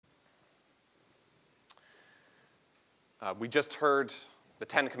We just heard the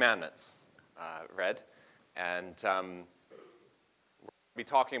Ten Commandments read, and we're going to be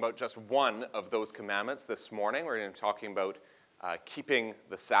talking about just one of those commandments this morning. We're going to be talking about keeping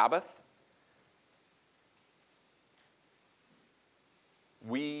the Sabbath.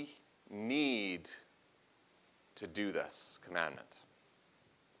 We need to do this commandment.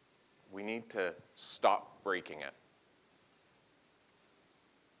 We need to stop breaking it.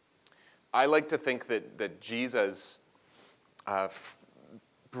 I like to think that Jesus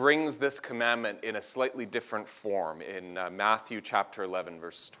brings this commandment in a slightly different form in Matthew chapter 11,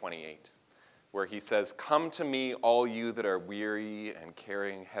 verse 28, where he says, "Come to me, all you that are weary and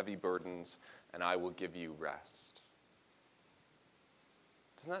carrying heavy burdens, and I will give you rest."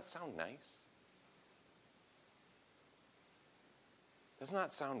 Doesn't that sound nice? Doesn't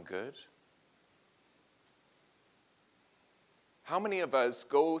that sound good? How many of us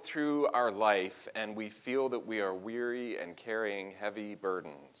go through our life and we feel that we are weary and carrying heavy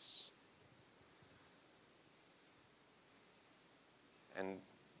burdens? And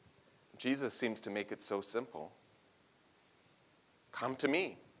Jesus seems to make it so simple. Come to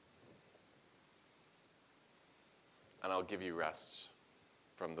me, and I'll give you rest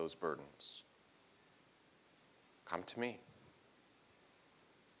from those burdens. Come to me.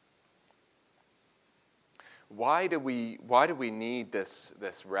 Why do we need this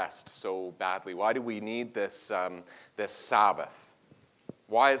rest so badly? Why do we need this Sabbath?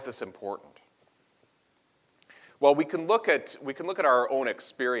 Why is this important? Well, we can look at our own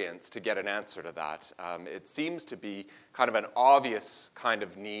experience to get an answer to that. It seems to be kind of an obvious kind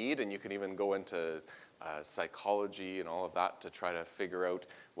of need, and you can even go into psychology and all of that to try to figure out,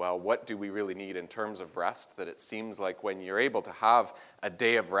 well, what do we really need in terms of rest? That it seems like when you're able to have a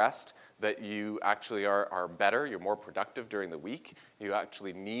day of rest, that you actually are better, you're more productive during the week. You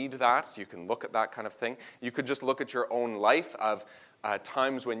actually need that. You can look at that kind of thing. You could just look at your own life of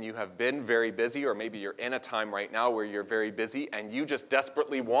times when you have been very busy, or maybe you're in a time right now where you're very busy and you just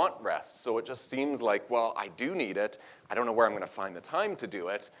desperately want rest. So it just seems like, well, I do need it. I don't know where I'm going to find the time to do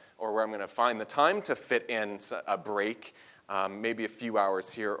it, or where I'm going to find the time to fit in a break, maybe a few hours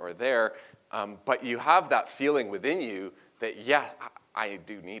here or there. But you have that feeling within you that, yeah, I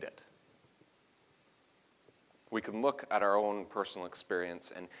do need it. We can look at our own personal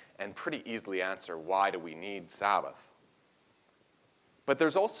experience and pretty easily answer, why do we need Sabbath? But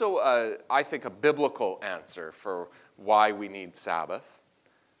there's also, I think, a biblical answer for why we need Sabbath,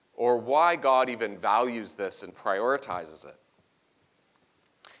 or why God even values this and prioritizes it.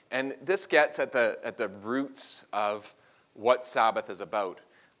 And this gets at the roots of what Sabbath is about.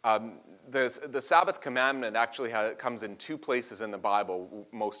 The Sabbath commandment actually comes in two places in the Bible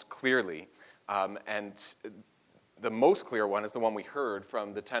most clearly, and the most clear one is the one we heard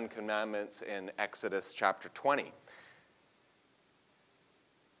from the Ten Commandments in Exodus chapter 20.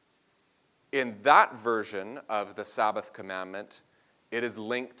 In that version of the Sabbath commandment, it is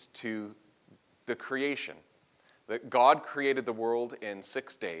linked to the creation. That God created the world in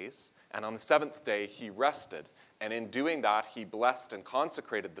 6 days, and on the seventh day he rested. And in doing that, he blessed and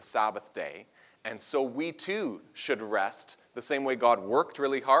consecrated the Sabbath day. And so we too should rest the same way God worked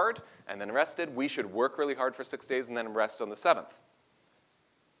really hard and then rested. We should work really hard for 6 days and then rest on the seventh.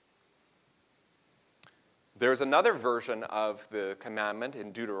 There's another version of the commandment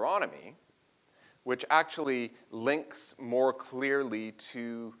in Deuteronomy, which actually links more clearly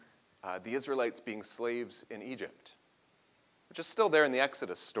to the Israelites being slaves in Egypt, which is still there in the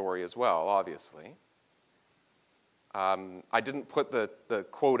Exodus story as well, obviously. I didn't put the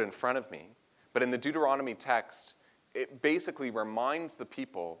quote in front of me, but in the Deuteronomy text, it basically reminds the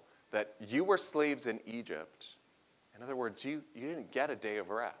people that you were slaves in Egypt. In other words, you didn't get a day of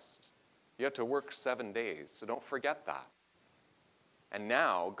rest. You had to work 7 days, so don't forget that. And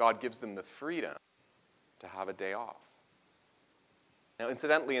now God gives them the freedom to have a day off. Now,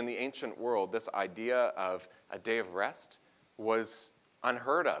 incidentally, in the ancient world, this idea of a day of rest was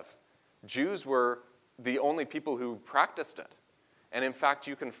unheard of. Jews were the only people who practiced it. And in fact,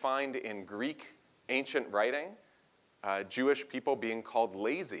 you can find in Greek ancient writing, Jewish people being called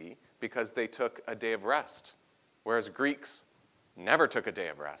lazy because they took a day of rest, whereas Greeks never took a day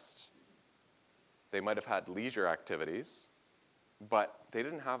of rest. They might have had leisure activities, but they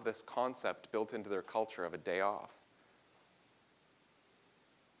didn't have this concept built into their culture of a day off.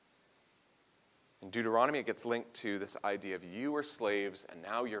 In Deuteronomy, it gets linked to this idea of you were slaves and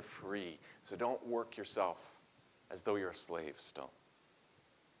now you're free, so don't work yourself as though you're a slave still.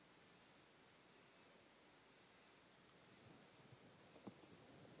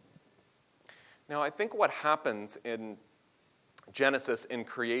 Now, I think what happens in Genesis in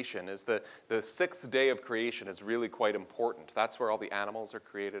creation is the sixth day of creation is really quite important. That's where all the animals are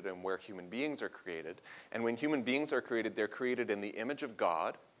created and where human beings are created. And when human beings are created, they're created in the image of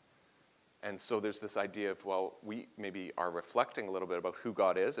God. And so there's this idea of, well, we maybe are reflecting a little bit about who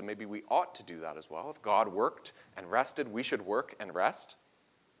God is, and maybe we ought to do that as well. If God worked and rested, we should work and rest.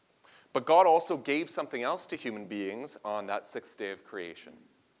 But God also gave something else to human beings on that sixth day of creation.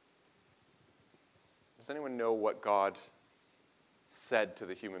 Does anyone know what God said to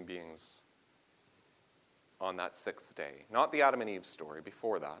the human beings on that sixth day? Not the Adam and Eve story,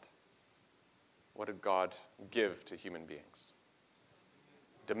 before that. What did God give to human beings?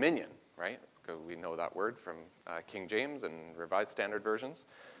 Dominion, right? We know that word from King James and Revised Standard Versions.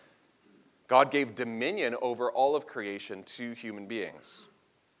 God gave dominion over all of creation to human beings.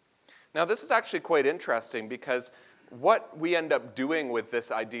 Now, this is actually quite interesting because what we end up doing with this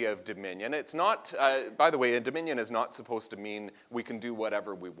idea of dominion, it's not, by the way, a dominion is not supposed to mean we can do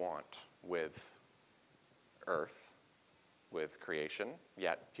whatever we want with earth, with creation,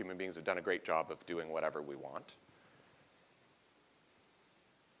 yet human beings have done a great job of doing whatever we want.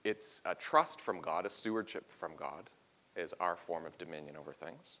 It's a trust from God, a stewardship from God, is our form of dominion over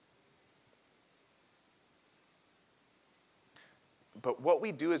things. But what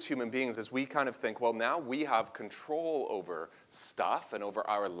we do as human beings is we kind of think, well, now we have control over stuff and over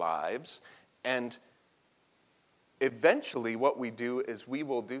our lives. And eventually what we do is we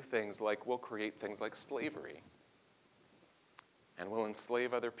will do things like, we'll create things like slavery. And we'll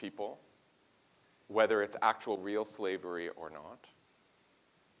enslave other people, whether it's actual real slavery or not.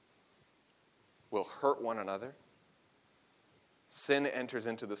 We'll hurt one another. Sin enters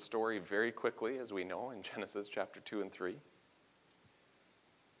into the story very quickly, as we know in Genesis chapter 2 and 3.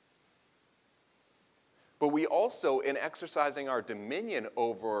 But we also, in exercising our dominion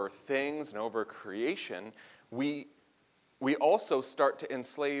over things and over creation, we also start to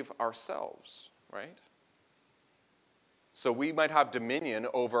enslave ourselves, right? So we might have dominion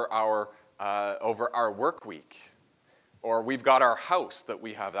over our work week, or we've got our house that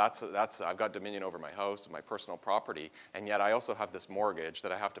we have. I've got dominion over my house and my personal property, and yet I also have this mortgage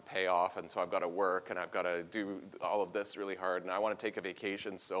that I have to pay off, and so I've got to work, and I've got to do all of this really hard, and I want to take a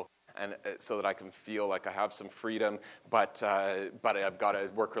vacation so that I can feel like I have some freedom, but I've got to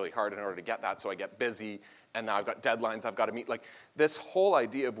work really hard in order to get that, so I get busy, and now I've got deadlines I've got to meet. Like, this whole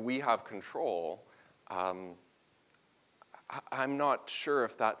idea of we have control, I'm not sure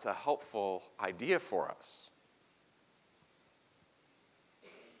if that's a helpful idea for us.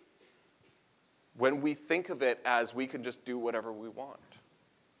 When we think of it as we can just do whatever we want.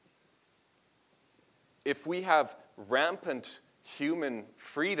 If we have rampant human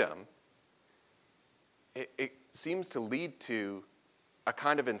freedom, it seems to lead to a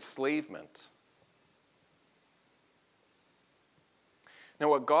kind of enslavement. Now,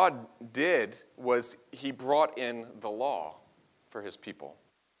 what God did was he brought in the law for his people.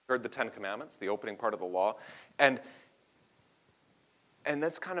 Heard the Ten Commandments, the opening part of the law, and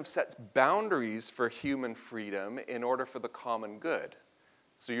this kind of sets boundaries for human freedom in order for the common good.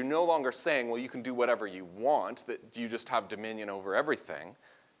 So you're no longer saying, well, you can do whatever you want, that you just have dominion over everything.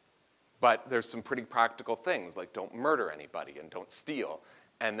 But there's some pretty practical things, like don't murder anybody and don't steal.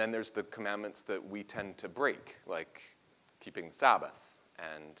 And then there's the commandments that we tend to break, like keeping Sabbath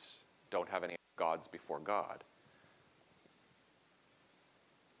and don't have any gods before God.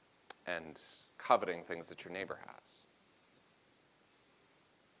 And coveting things that your neighbor has.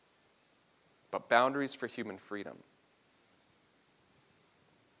 But boundaries for human freedom.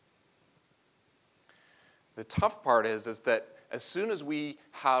 The tough part is that as soon as we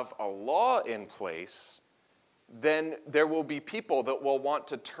have a law in place, then there will be people that will want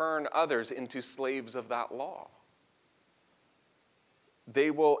to turn others into slaves of that law. They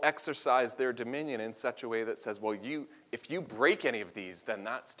will exercise their dominion in such a way that says, well, if you break any of these, then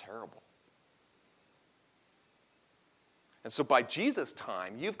that's terrible. And so by Jesus'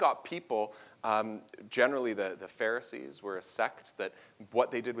 time, you've got people, generally the Pharisees were a sect that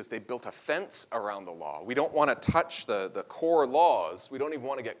what they did was they built a fence around the law. We don't want to touch the core laws. We don't even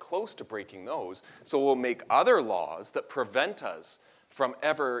want to get close to breaking those. So we'll make other laws that prevent us from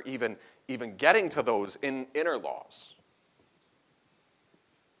ever even getting to those inner laws.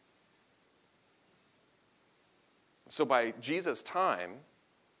 So by Jesus' time,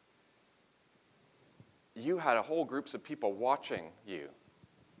 you had a whole groups of people watching you.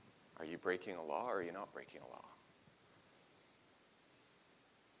 Are you breaking a law or are you not breaking a law?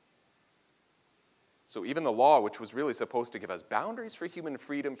 So even the law, which was really supposed to give us boundaries for human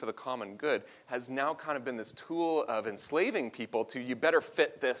freedom for the common good, has now kind of been this tool of enslaving people to, you better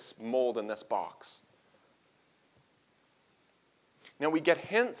fit this mold in this box. Now, we get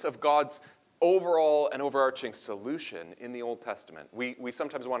hints of God's overall and overarching solution in the Old Testament. We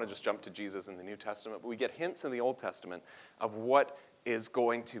sometimes want to just jump to Jesus in the New Testament, but we get hints in the Old Testament of what is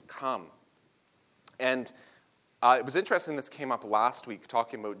going to come. And it was interesting, this came up last week,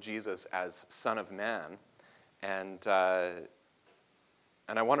 talking about Jesus as Son of Man. And I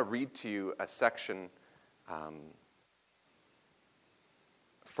want to read to you a section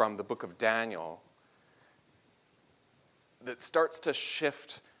from the book of Daniel that starts to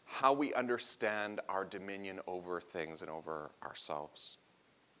shift how we understand our dominion over things and over ourselves.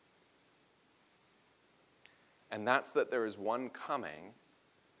 And that's that there is one coming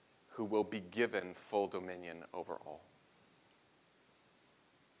who will be given full dominion over all.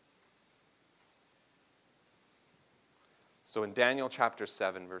 So in Daniel chapter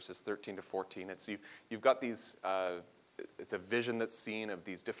 7, verses 13 to 14, you've got these, it's a vision that's seen of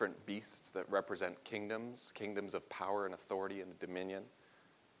these different beasts that represent kingdoms of power and authority and dominion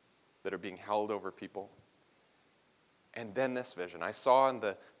that are being held over people. And then this vision. I saw in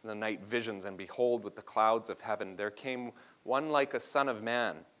the night visions, and behold, with the clouds of heaven, there came one like a son of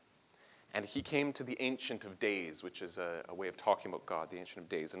man. And he came to the Ancient of Days, which is a way of talking about God, the Ancient of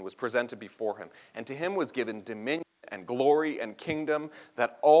Days, and was presented before him. And to him was given dominion and glory and kingdom,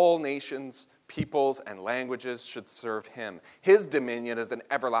 that all nations, peoples, and languages should serve him. His dominion is an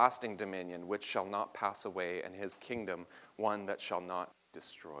everlasting dominion, which shall not pass away, and his kingdom one that shall not be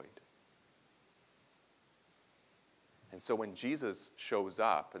destroyed. And so when Jesus shows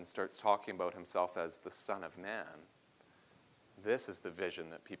up and starts talking about himself as the Son of Man, this is the vision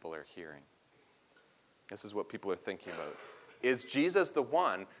that people are hearing. This is what people are thinking about. Is Jesus the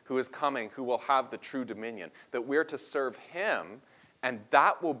one who is coming, who will have the true dominion? That we're to serve him, and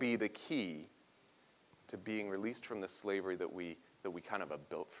that will be the key to being released from the slavery that we kind of have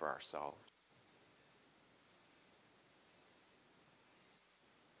built for ourselves.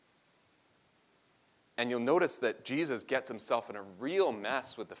 And you'll notice that Jesus gets himself in a real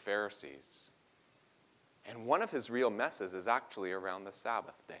mess with the Pharisees. And one of his real messes is actually around the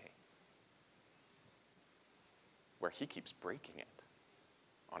Sabbath day, where he keeps breaking it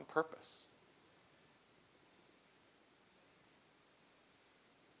on purpose.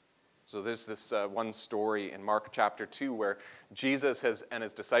 So there's this one story in Mark chapter 2 where Jesus and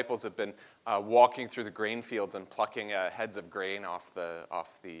his disciples have been walking through the grain fields and plucking heads of grain off the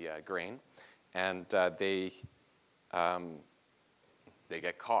grain. And they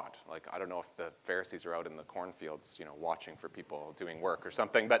get caught. Like, I don't know if the Pharisees are out in the cornfields, watching for people doing work or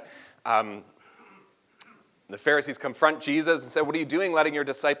something, but the Pharisees confront Jesus and say, "What are you doing letting your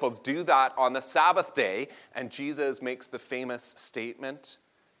disciples do that on the Sabbath day?" And Jesus makes the famous statement,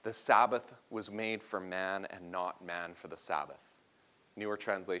 "The Sabbath was made for man and not man for the Sabbath." Newer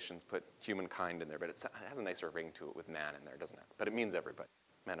translations put humankind in there, but it has a nicer ring to it with man in there, doesn't it? But it means everybody,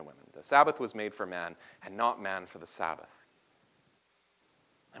 men and women. The Sabbath was made for man and not man for the Sabbath.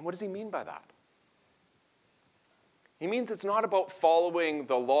 And what does he mean by that? He means it's not about following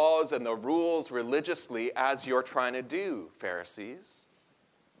the laws and the rules religiously as you're trying to do, Pharisees.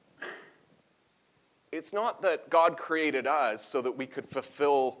 It's not that God created us so that we could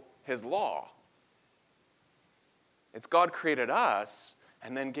fulfill his law. It's God created us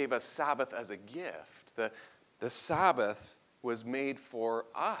and then gave us Sabbath as a gift. The Sabbath was made for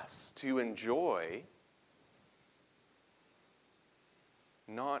us to enjoy.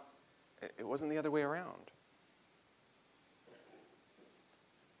 It wasn't the other way around.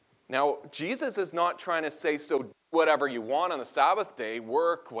 Now, Jesus is not trying to say, so do whatever you want on the Sabbath day,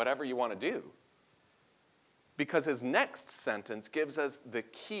 work whatever you want to do. Because his next sentence gives us the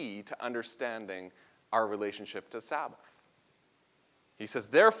key to understanding our relationship to Sabbath. He says,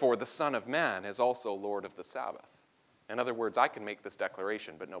 "Therefore, the Son of Man is also Lord of the Sabbath." In other words, I can make this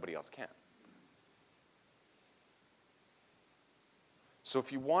declaration, but nobody else can. So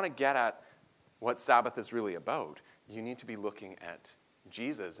if you want to get at what Sabbath is really about, you need to be looking at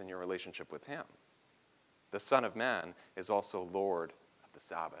Jesus and your relationship with him. The Son of Man is also Lord of the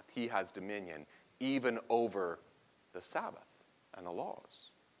Sabbath. He has dominion even over the Sabbath and the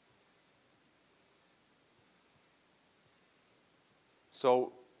laws.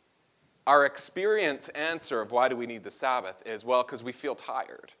 So our experience answer of why do we need the Sabbath is, well, because we feel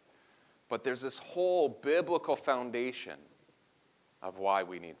tired. But there's this whole biblical foundation of why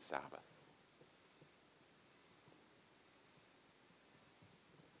we need Sabbath.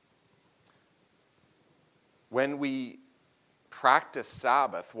 When we practice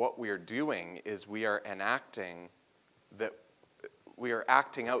Sabbath, what we are doing is we are acting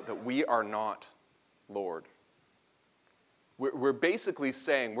out that we are not Lord. We're basically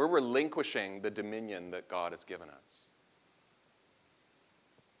saying we're relinquishing the dominion that God has given us.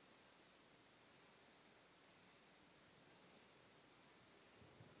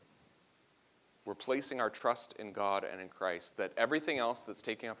 we're placing our trust in God and in Christ, that everything else that's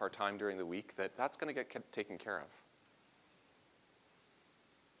taking up our time during the week, that's going to get taken care of.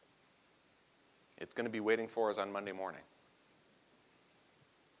 It's going to be waiting for us on Monday morning.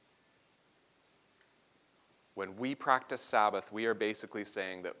 When we practice Sabbath, we are basically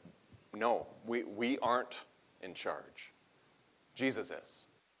saying that, no, we aren't in charge. Jesus is.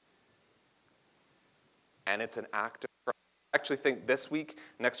 And it's an act of trust. I actually think next week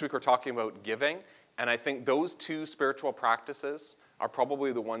we're talking about giving, and I think those two spiritual practices are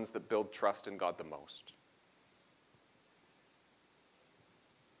probably the ones that build trust in God the most.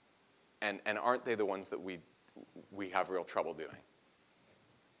 And aren't they the ones that we have real trouble doing?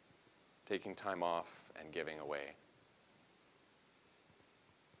 Taking time off and giving away.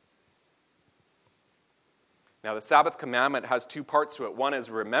 Now, the Sabbath commandment has two parts to it. One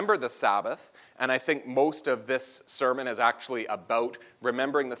is remember the Sabbath, and I think most of this sermon is actually about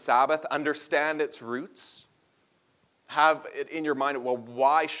remembering the Sabbath, understand its roots, have it in your mind, well,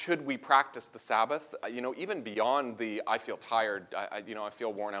 why should we practice the Sabbath? Even beyond I feel tired, I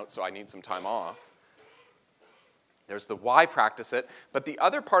feel worn out, so I need some time off. There's the why practice it, but the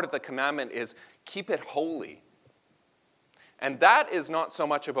other part of the commandment is keep it holy. And that is not so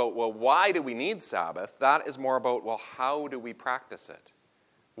much about, well, why do we need Sabbath? That is more about, well, how do we practice it?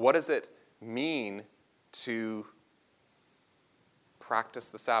 What does it mean to practice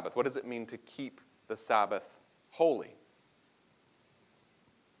the Sabbath? What does it mean to keep the Sabbath holy?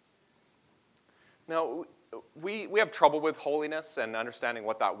 Now, we have trouble with holiness and understanding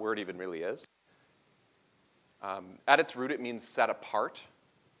what that word even really is. At its root, it means set apart.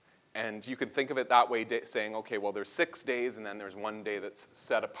 And you can think of it that way, saying, okay, well, there's 6 days, and then there's one day that's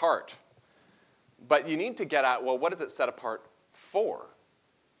set apart. But you need to get at, well, what is it set apart for?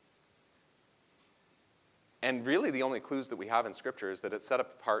 And really, the only clues that we have in Scripture is that it's set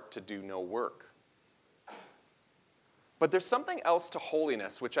apart to do no work. But there's something else to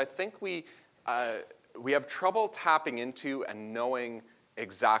holiness, which I think we have trouble tapping into and knowing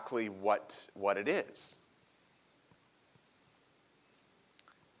exactly what it is.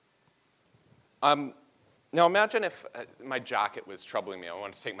 Now imagine if my jacket was troubling me. I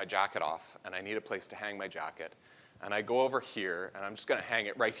wanted to take my jacket off, and I need a place to hang my jacket. And I go over here, and I'm just going to hang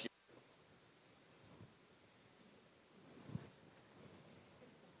it right here.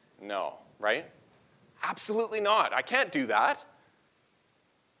 No, right? Absolutely not. I can't do that.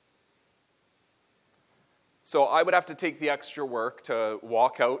 So I would have to take the extra work to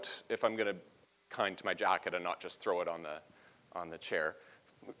walk out if I'm going to be kind to my jacket and not just throw it on the chair.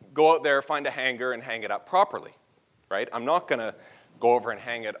 Go out there, find a hanger, and hang it up properly, right? I'm not going to go over and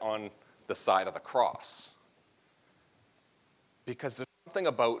hang it on the side of the cross. Because there's something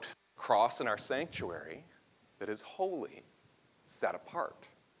about the cross in our sanctuary that is holy, set apart.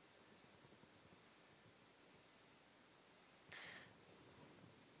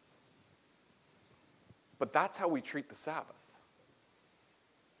 But that's how we treat the Sabbath.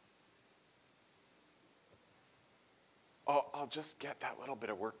 Oh, I'll just get that little bit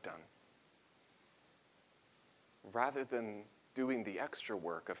of work done. Rather than doing the extra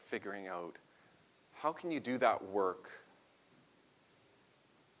work of figuring out how can you do that work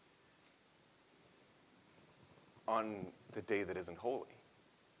on the day that isn't holy,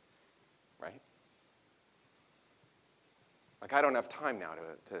 right? Like, I don't have time now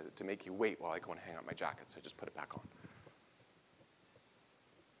to make you wait while I go and hang out my jacket, so I just put it back on.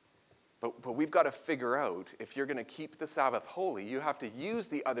 But we've got to figure out, if you're going to keep the Sabbath holy, you have to use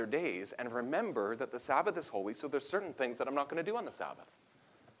the other days and remember that the Sabbath is holy, so there's certain things that I'm not going to do on the Sabbath.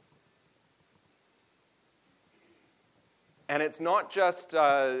 And it's not just,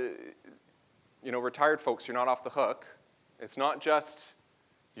 retired folks, you're not off the hook. It's not just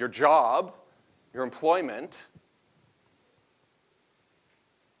your job, your employment.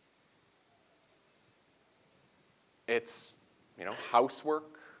 It's,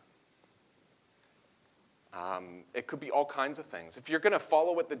 housework. It could be all kinds of things. If you're going to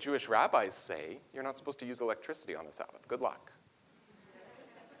follow what the Jewish rabbis say, you're not supposed to use electricity on the Sabbath. Good luck.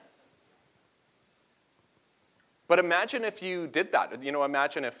 But imagine if you did that.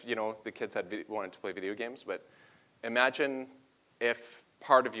 Imagine if, the kids wanted to play video games, but imagine if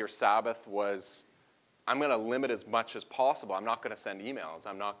part of your Sabbath was, I'm going to limit as much as possible. I'm not going to send emails.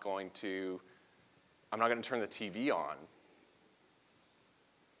 I'm not going to turn the TV on.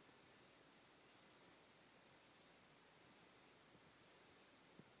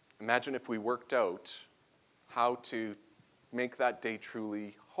 Imagine if we worked out how to make that day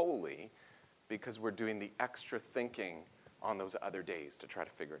truly holy because we're doing the extra thinking on those other days to try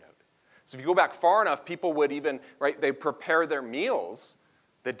to figure it out. So if you go back far enough, people would even, right, they prepare their meals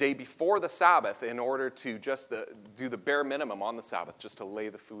the day before the Sabbath in order to just do the bare minimum on the Sabbath, just to lay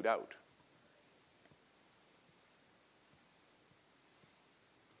the food out.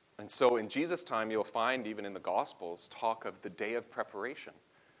 And so in Jesus' time, you'll find even in the Gospels talk of the day of preparation,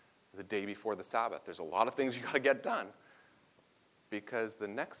 the day before the Sabbath. There's a lot of things you got to get done because the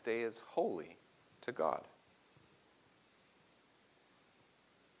next day is holy to God.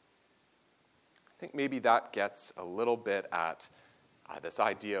 I think maybe that gets a little bit at this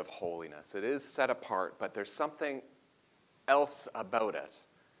idea of holiness. It is set apart, but there's something else about it.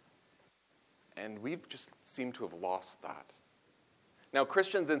 And we've just seemed to have lost that. Now,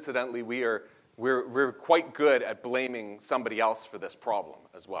 Christians, incidentally, we're quite good at blaming somebody else for this problem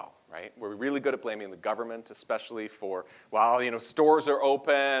as well, right? We're really good at blaming the government, especially for, stores are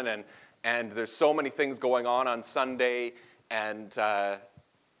open and there's so many things going on Sunday, but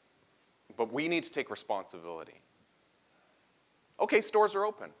we need to take responsibility. Okay, stores are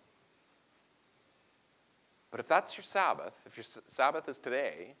open. But if that's your Sabbath, if your Sabbath is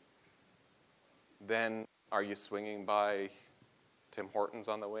today, then are you swinging by Tim Hortons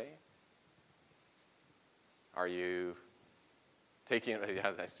on the way? Are you taking,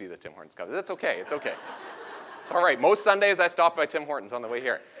 yeah, I see the Tim Hortons cover. That's okay, it's okay. It's all right. Most Sundays I stop by Tim Hortons on the way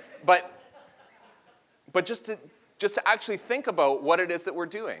here. But just to actually think about what it is that we're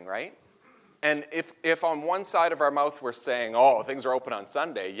doing, right? And if on one side of our mouth we're saying, oh, things are open on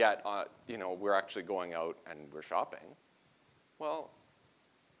Sunday, yet we're actually going out and we're shopping, well,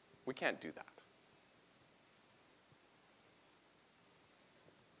 we can't do that.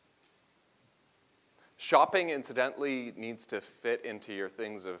 Shopping, incidentally, needs to fit into your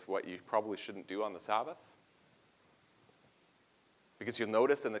things of what you probably shouldn't do on the Sabbath. Because you'll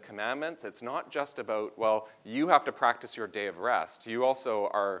notice in the commandments, it's not just about, well, you have to practice your day of rest. You also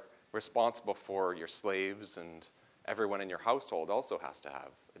are responsible for your slaves, and everyone in your household also has to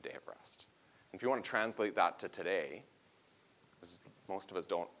have a day of rest. And if you want to translate that to today, because most of us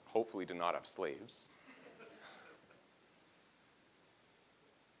hopefully do not have slaves,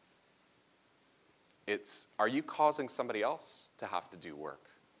 are you causing somebody else to have to do work?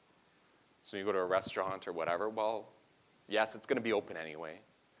 So you go to a restaurant or whatever, well, yes, it's going to be open anyway.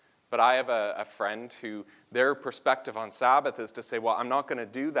 But I have a friend who their perspective on Sabbath is to say, well, I'm not going to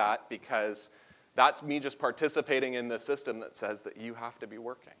do that because that's me just participating in the system that says that you have to be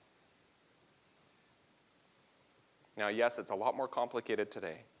working. Now, yes, it's a lot more complicated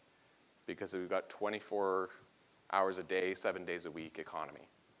today because we've got 24 hours a day, 7 days a week economy.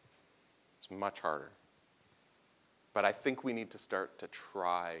 It's much harder. But I think we need to start to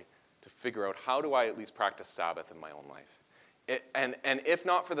try to figure out how do I at least practice Sabbath in my own life. And if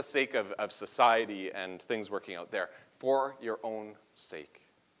not for the sake of society and things working out there, for your own sake.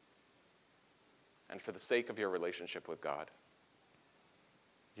 And for the sake of your relationship with God.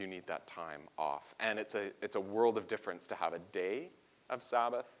 You need that time off. And it's a world of difference to have a day of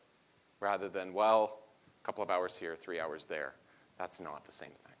Sabbath rather than, well, a couple of hours here, 3 hours there. That's not the same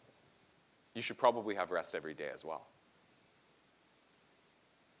thing. You should probably have rest every day as well.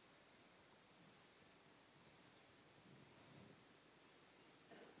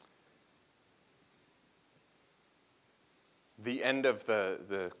 The end of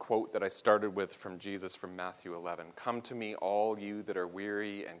the quote that I started with from Jesus from Matthew 11, "Come to me, all you that are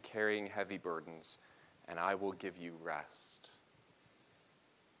weary and carrying heavy burdens, and I will give you rest."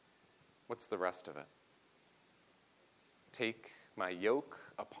 What's the rest of it? "Take my yoke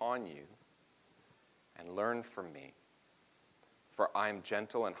upon you and learn from me, for I am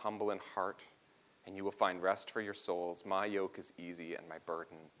gentle and humble in heart, and you will find rest for your souls. My yoke is easy and my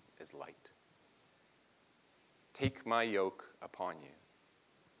burden is light." Take my yoke upon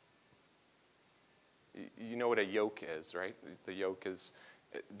you. You know what a yoke is, right? The yoke is,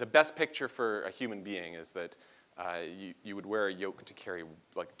 the best picture for a human being is that you would wear a yoke to carry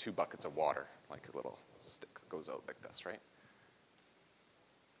like 2 buckets of water, like a little stick that goes out like this, right?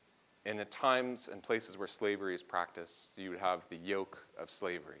 In the times and places where slavery is practiced, you would have the yoke of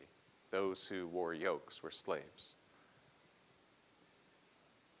slavery. Those who wore yokes were slaves.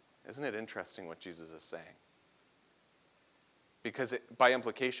 Isn't it interesting what Jesus is saying? Because by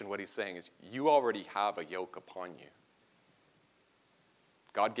implication, what he's saying is, you already have a yoke upon you.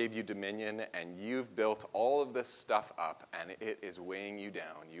 God gave you dominion, and you've built all of this stuff up, and it is weighing you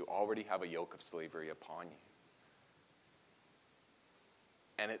down. You already have a yoke of slavery upon you.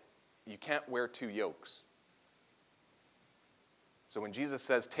 And you can't wear 2 yokes. So when Jesus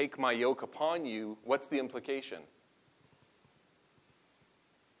says, "Take my yoke upon you," what's the implication?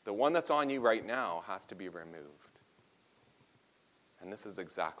 The one that's on you right now has to be removed. And this is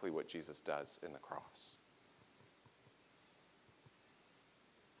exactly what Jesus does in the cross.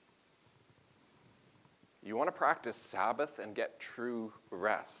 You want to practice Sabbath and get true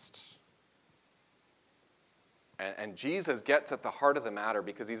rest. And Jesus gets at the heart of the matter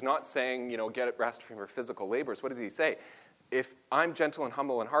because he's not saying, get rest from your physical labors. What does he say? If I'm gentle and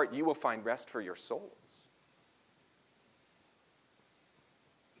humble in heart, you will find rest for your souls.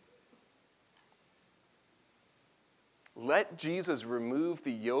 Let Jesus remove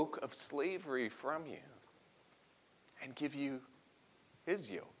the yoke of slavery from you and give you his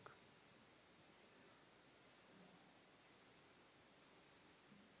yoke.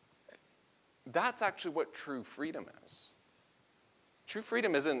 That's actually what true freedom is. True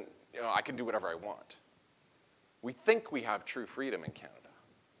freedom isn't, I can do whatever I want. We think we have true freedom in Canada.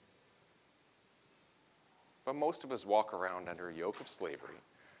 But most of us walk around under a yoke of slavery.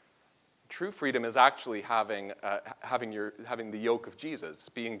 True freedom is actually having the yoke of Jesus,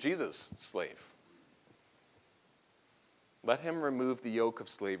 being Jesus' slave. Let him remove the yoke of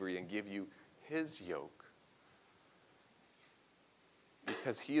slavery and give you his yoke,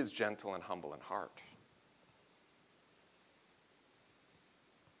 because he is gentle and humble in heart.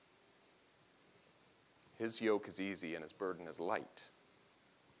 His yoke is easy and his burden is light.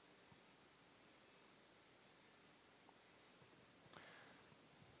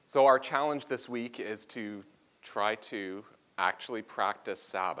 So our challenge this week is to try to actually practice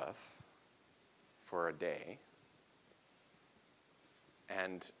Sabbath for a day.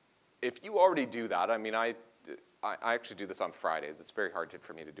 And if you already do that, I actually do this on Fridays. It's very hard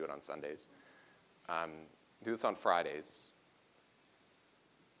for me to do it on Sundays. Do this on Fridays.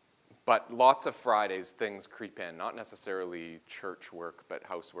 But lots of Fridays, things creep in. Not necessarily church work, but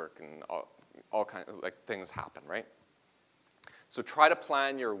housework and all kinds of things happen, right? So try to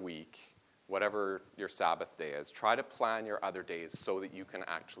plan your week, whatever your Sabbath day is. Try to plan your other days so that you can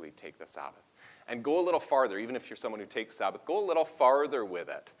actually take the Sabbath. And go a little farther, even if you're someone who takes Sabbath, go a little farther with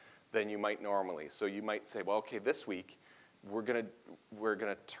it than you might normally. So you might say, well, okay, this week we're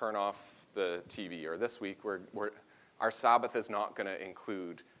gonna turn off the TV, or this week our Sabbath is not going to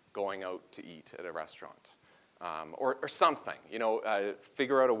include going out to eat at a restaurant, or something.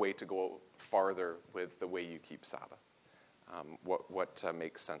 Figure out a way to go farther with the way you keep Sabbath. What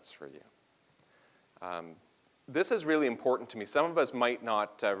makes sense for you. This is really important to me. Some of us might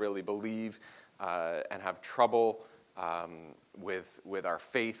not really believe and have trouble with our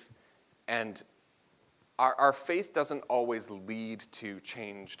faith, and our faith doesn't always lead to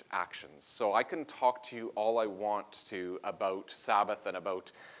changed actions. So I can talk to you all I want to about Sabbath and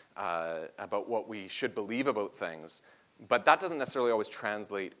about what we should believe about things, but that doesn't necessarily always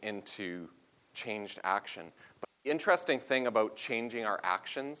translate into changed action. But the interesting thing about changing our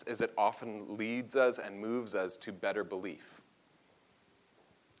actions is it often leads us and moves us to better belief.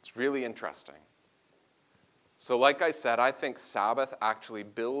 It's really interesting. So like I said, I think Sabbath actually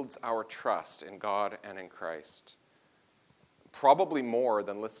builds our trust in God and in Christ. Probably more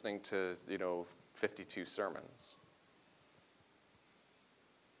than listening to, 52 sermons.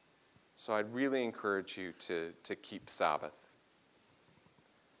 So I'd really encourage you to keep Sabbath,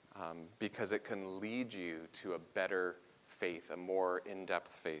 because it can lead you to a better faith, a more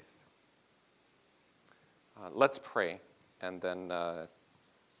in-depth faith. Let's pray, and then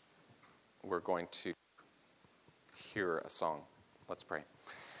we're going to hear a song. Let's pray.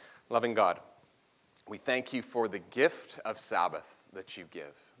 Loving God, we thank you for the gift of Sabbath that you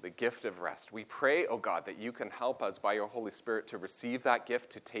give, the gift of rest. We pray, oh God, that you can help us by your Holy Spirit to receive that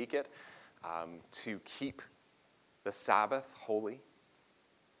gift, to take it, to keep the Sabbath holy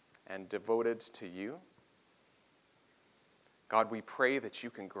and devoted to you. God, we pray that you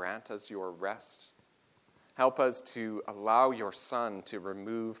can grant us your rest. Help us to allow your Son to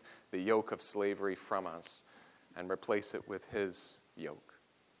remove the yoke of slavery from us and replace it with his yoke.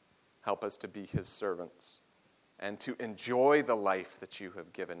 Help us to be his servants and to enjoy the life that you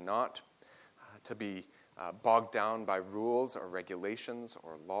have given, not to be bogged down by rules or regulations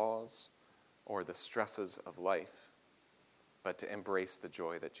or laws or the stresses of life, but to embrace the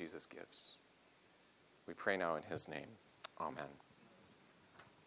joy that Jesus gives. We pray now in his name. Amen.